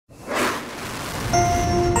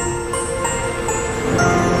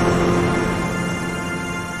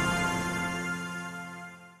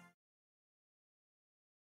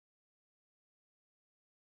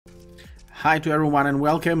Hi to everyone and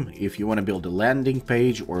welcome. If you want to build a landing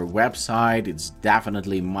page or a website, it's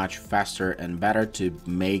definitely much faster and better to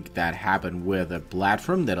make that happen with a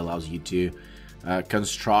platform that allows you to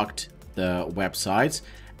construct the websites.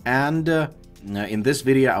 And in this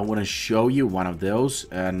video, I want to show you one of those.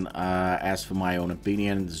 And as for my own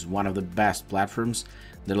opinion, this is one of the best platforms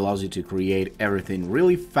that allows you to create everything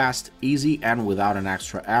really fast, easy, and without an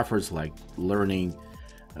extra efforts like learning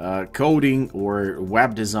coding or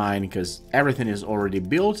web design, because everything is already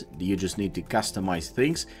built. You just need to customize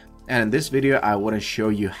things, and in this video I want to show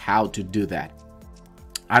you how to do that.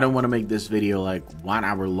 I don't want to make this video like 1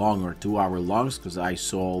 hour long or 2 hour long, because I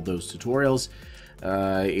saw all those tutorials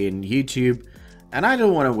in YouTube and I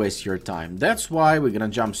don't want to waste your time. That's why we're gonna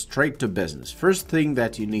jump straight to business. First thing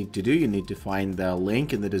that you need to do, you need to find the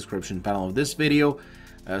link in the description panel of this video.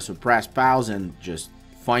 So press pause and just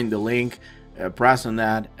find the link. Press on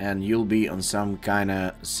that and you'll be on some kind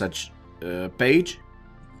of such page,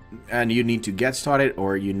 and you need to get started,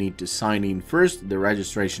 or you need to sign in first. The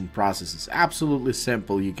registration process is absolutely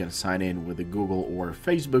simple. You can sign in with a Google or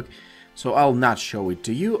Facebook, so I'll not show it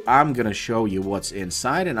to you. I'm gonna show you what's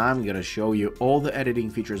inside, and I'm gonna show you all the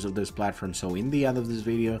editing features of this platform. So in the end of this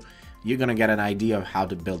video, you're gonna get an idea of how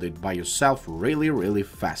to build it by yourself really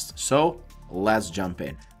fast. So let's jump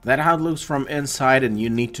in. That's how it looks from inside, and you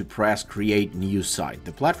need to press create new site.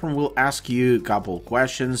 The platform will ask you a couple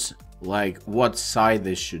questions like what site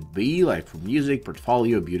this should be, like for music,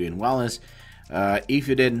 portfolio, beauty and wellness. If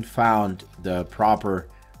you didn't found the proper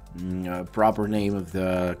name of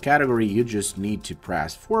the category, you just need to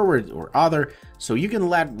press forward or other. So you can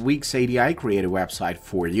let WIX ADI create a website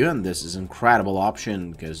for you, and this is an incredible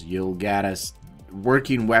option because you'll get a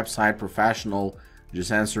working website professional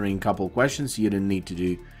just answering a couple questions. You don't need to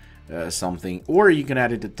do something, or you can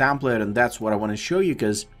edit a template, and that's what I want to show you,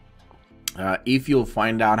 because if you'll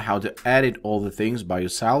find out how to edit all the things by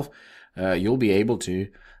yourself, you'll be able to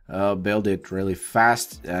build it really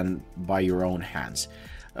fast and by your own hands.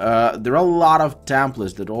 There are a lot of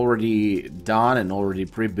templates that already done and already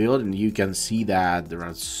pre-built, and you can see that there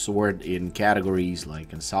are sorted in categories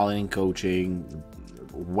like consulting, coaching,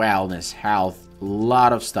 wellness, health, a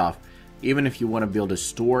lot of stuff. Even if you want to build a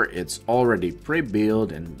store, it's already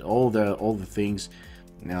pre-built, and all the things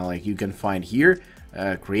now, like you can find here,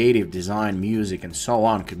 creative design, music, and so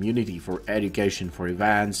on, community, for education, for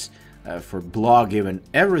events, for blog, even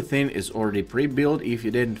everything is already pre-built. If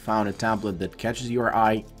you didn't find a template that catches your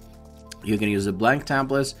eye, you can use a blank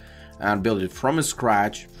template and build it from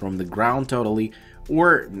scratch, from the ground totally.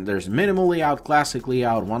 Or there's minimal layout, classic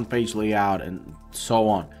layout, one-page layout, and so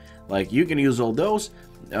on. Like you can use all those.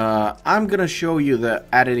 I'm gonna show you the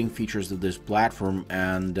editing features of this platform,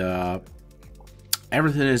 and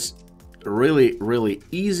everything is really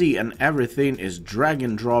easy, and everything is drag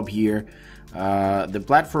and drop here. The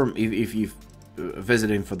platform, if you've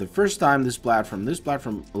visiting for the first time, this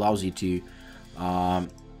platform allows you to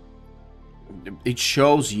it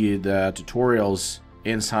shows you the tutorials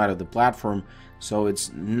inside of the platform, so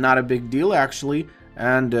it's not a big deal actually.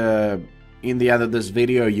 And in the end of this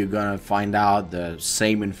video, you're gonna find out the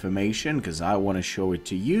same information, because I want to show it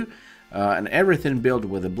to you. And everything built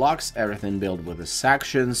with the blocks, everything built with the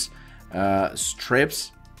sections,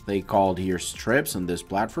 strips. They called here strips on this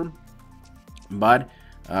platform, but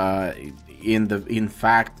in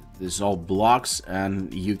fact, this is all blocks,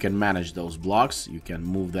 and you can manage those blocks. You can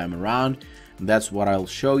move them around. That's what I'll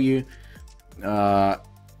show you.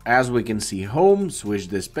 As we can see, home, switch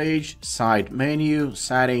this page, side menu,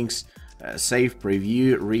 settings, save,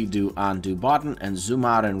 preview, redo, undo button, and zoom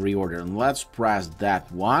out and reorder. And let's press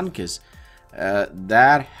that one, because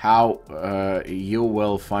that how you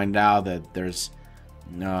will find out that there's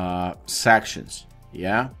sections.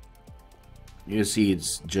 Yeah, you see,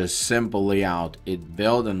 it's just simple layout. It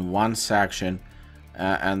built in one section,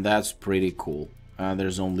 and that's pretty cool.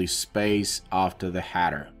 There's only space after the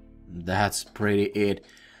header. That's pretty it.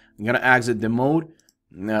 I'm gonna exit the mode.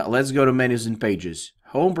 Now let's go to menus and pages.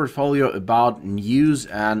 Home, portfolio, about, news,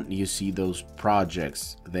 and you see those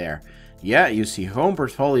projects there. Yeah, you see home,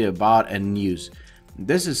 portfolio, about, and news.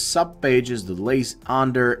 This is sub pages that lays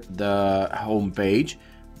under the home page,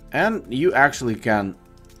 and you actually can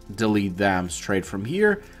delete them straight from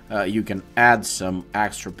here. You can add some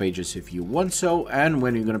extra pages if you want so, and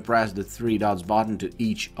when you're gonna press the 3 dots button to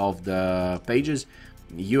each of the pages,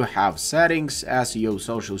 you have settings, SEO,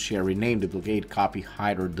 social, share, rename, duplicate, copy,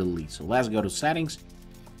 hide, or delete. So let's go to settings.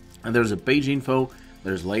 And there's a page info,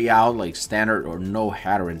 there's layout like standard or no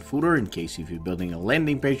header and footer, in case if you're building a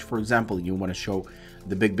landing page, for example, you want to show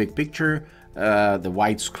the big picture. the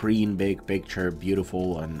widescreen, big picture,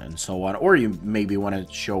 beautiful, and so on. Or you maybe want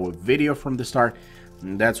to show a video from the start.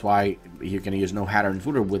 And that's why you can use no header and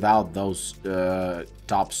footer without those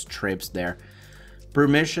top strips there.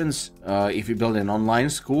 Permissions, if you build an online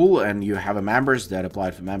school and you have a members that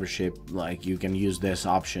apply for membership, like you can use this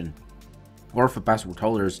option. Or for password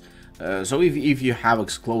holders. So if you have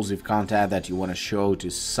exclusive content that you want to show to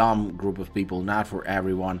some group of people, not for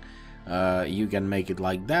everyone, you can make it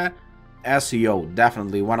like that. SEO,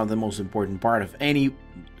 definitely one of the most important part of any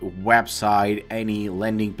website, any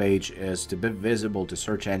landing page, is to be visible to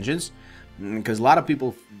search engines, because a lot of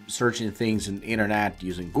people searching things in the internet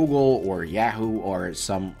using Google or Yahoo or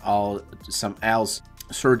some else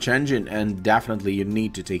search engine, and definitely you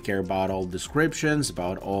need to take care about all descriptions,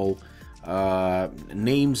 about all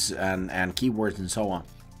names and keywords and so on.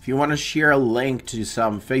 If you want to share a link to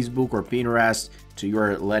some Facebook or Pinterest to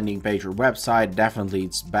your landing page or website, definitely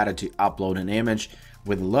it's better to upload an image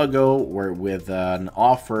with a logo or with an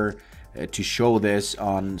offer to show this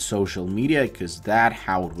on social media, because that's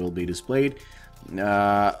how it will be displayed.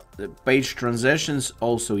 The page transitions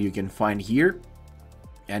also you can find here,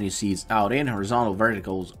 and you see it's out, in, horizontal,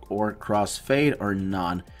 verticals, or crossfade, or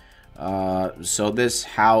none. So this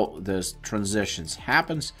how this transitions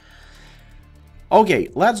happens. Okay,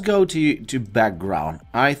 let's go to background.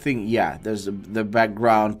 I think, yeah, there's the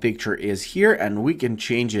background picture is here, and we can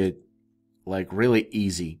change it like really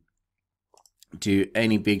easy to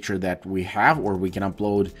any picture that we have, or we can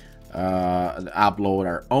upload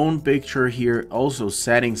our own picture here. Also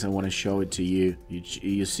settings, I want to show it to you.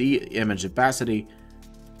 You see image opacity,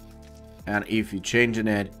 and if you changing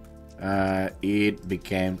it, it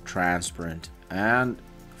became transparent. And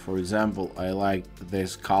for example, I like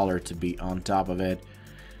this color to be on top of it,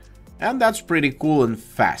 and that's pretty cool and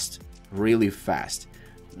fast, really fast.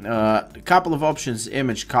 A couple of options: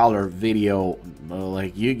 image, color, video.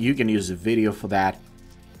 Like you can use a video for that,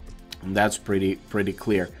 and that's pretty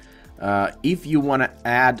clear. If you want to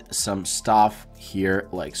add some stuff here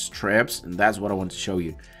like strips, and that's what I want to show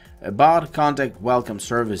you: about, contact, welcome,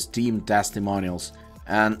 service, team, testimonials,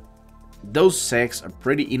 and those 6 are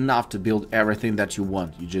pretty enough to build everything that you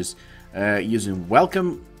want. You just using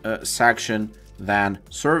welcome section, then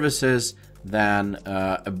services, then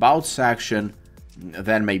about section,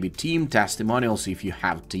 then maybe team, testimonials if you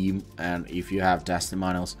have team, and if you have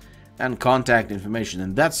testimonials, and contact information,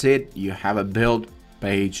 and that's it. You have a build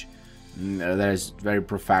page that is very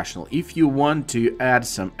professional. If you want to add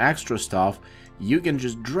some extra stuff, you can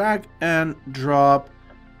just drag and drop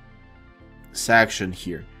section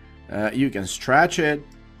here. You can stretch it.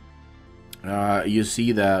 You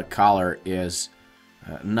see the color is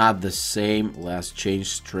not the same. Let's change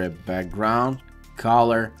strip background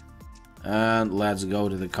color, and let's go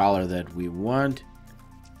to the color that we want.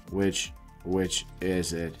 Which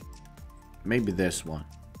is it? Maybe this one.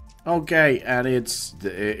 Okay, and it's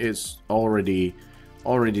already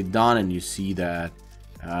done, and you see that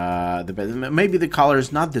maybe the color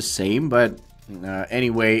is not the same, but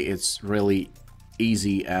anyway, it's really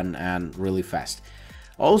easy and really fast.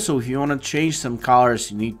 Also, if you want to change some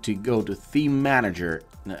colors, you need to go to theme manager,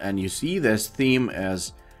 and you see this theme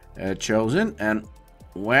is chosen, and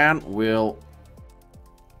when we'll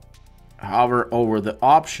hover over the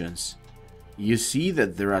options, you see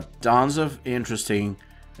that there are tons of interesting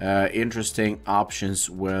options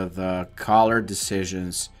with color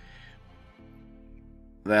decisions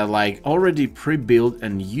that are like already pre-built,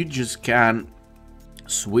 and you just can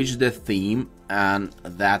switch the theme, and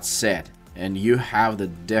that's it, and you have the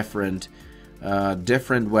different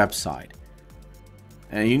website.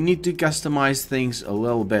 And you need to customize things a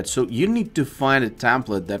little bit, so you need to find a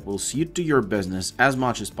template that will suit to your business as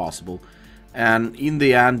much as possible, and in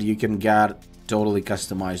the end you can get totally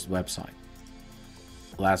customized website.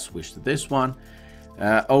 Let's switch to this one.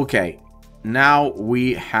 Okay, now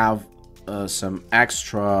we have some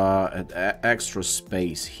extra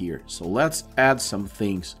space here, so let's add some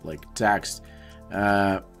things like text.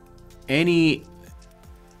 Any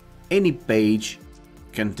page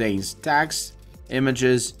contains text,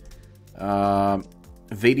 images,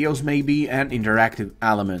 videos maybe, and interactive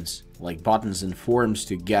elements like buttons and forms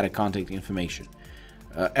to get a contact information.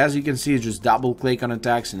 As you can see, just double click on a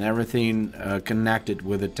text and everything connected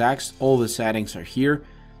with the text. All the settings are here,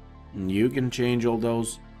 and you can change all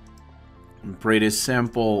those. Pretty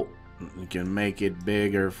simple. You can make it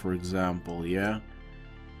bigger, for example. Yeah,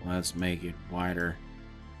 let's make it wider.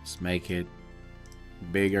 Let's make it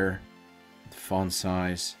bigger. Font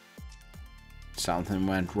size. Something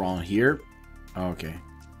went wrong here. Okay,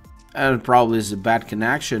 and probably is a bad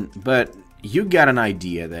connection, but you get an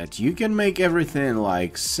idea that you can make everything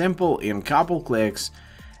like simple in a couple clicks.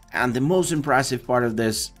 And the most impressive part of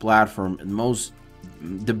this platform, and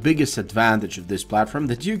the biggest advantage of this platform,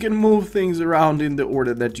 that you can move things around in the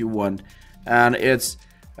order that you want. And it's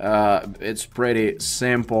pretty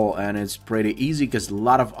simple and it's pretty easy, because a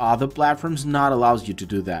lot of other platforms not allows you to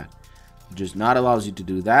do that. Just not allows you to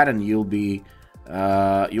do that, and you'll be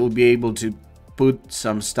able to put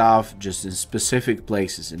some stuff just in specific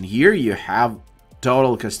places. And here you have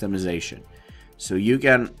total customization, so you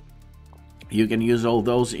can use all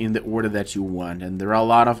those in the order that you want. And there are a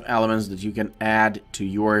lot of elements that you can add to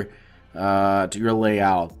your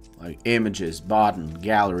layout, like images, button,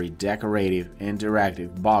 gallery, decorative,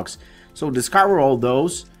 interactive, box. So discover all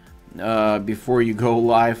those before you go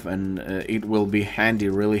live, and it will be handy,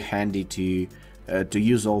 really handy to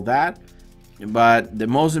use all that. But the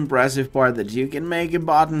most impressive part, that you can make a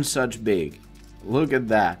button such big. Look at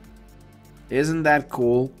that. Isn't that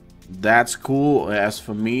cool? That's cool. As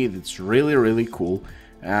for me, it's really, really cool.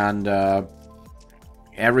 And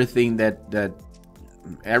everything that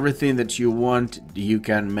you want, you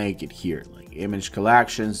can make it here, like image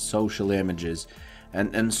collections, social images,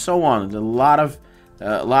 and so on. A lot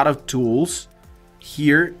of tools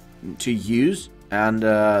here to use, and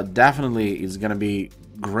definitely it's gonna be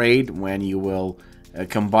great when you will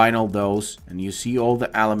combine all those and you see all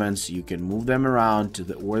the elements. You can move them around to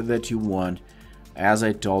the order that you want, as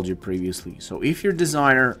I told you previously. So if you're a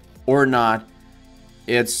designer or not,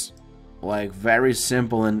 it's like very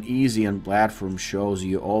simple and easy, and platform shows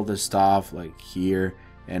you all the stuff like here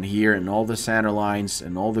and here, and all the center lines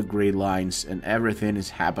and all the grid lines, and everything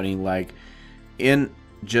is happening like in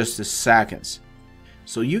just a seconds.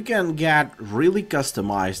 So you can get really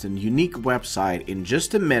customized and unique website in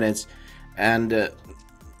just a minute, and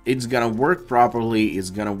it's gonna work properly. It's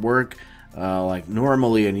gonna work like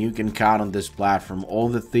normally, and you can count on this platform. All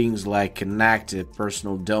the things like connected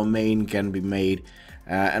personal domain can be made.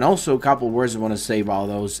 And also a couple words I want to say about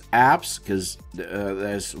those apps, because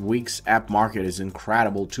this WIX app market is an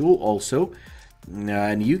incredible tool also.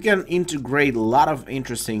 And you can integrate a lot of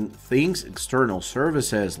interesting things, external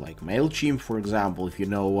services like MailChimp, for example, if you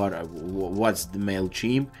know what's the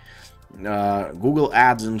MailChimp, Google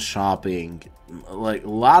Ads and shopping, like a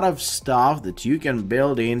lot of stuff that you can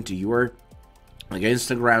build into your like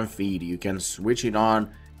Instagram feed. You can switch it on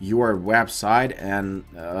your website, and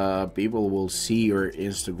people will see your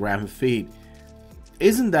Instagram feed.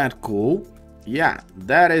 Isn't that cool? Yeah,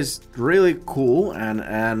 that is really cool,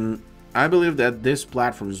 and I believe that this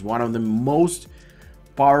platform is one of the most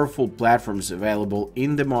powerful platforms available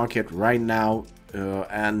in the market right now,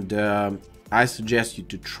 and I suggest you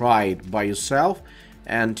to try it by yourself.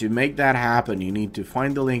 And to make that happen, you need to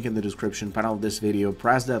find the link in the description panel of this video,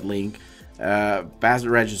 press that link, pass the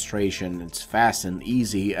registration. It's fast and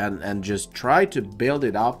easy, and just try to build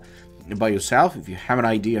it up by yourself. If you have an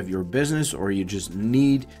idea of your business, or you just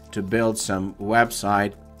need to build some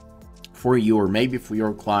website for you or maybe for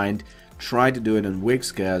your client, try to do it in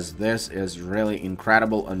WIX, because this is really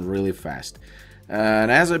incredible and really fast.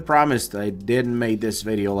 And as I promised, I didn't make this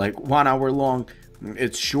video like 1 hour long.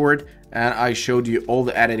 It's short, and I showed you all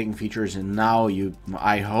the editing features, and now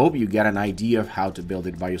I hope you get an idea of how to build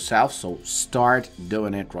it by yourself. So start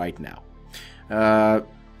doing it right now.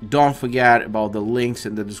 Don't forget about the links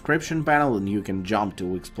in the description panel, and you can jump to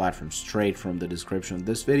WIX platform straight from the description of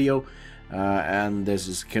this video. And this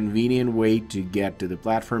is a convenient way to get to the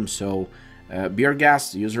platform. So be our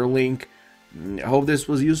guest, use our link. I hope this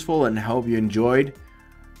was useful and hope you enjoyed.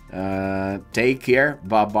 Take care,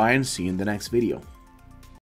 bye bye, and see you in the next video.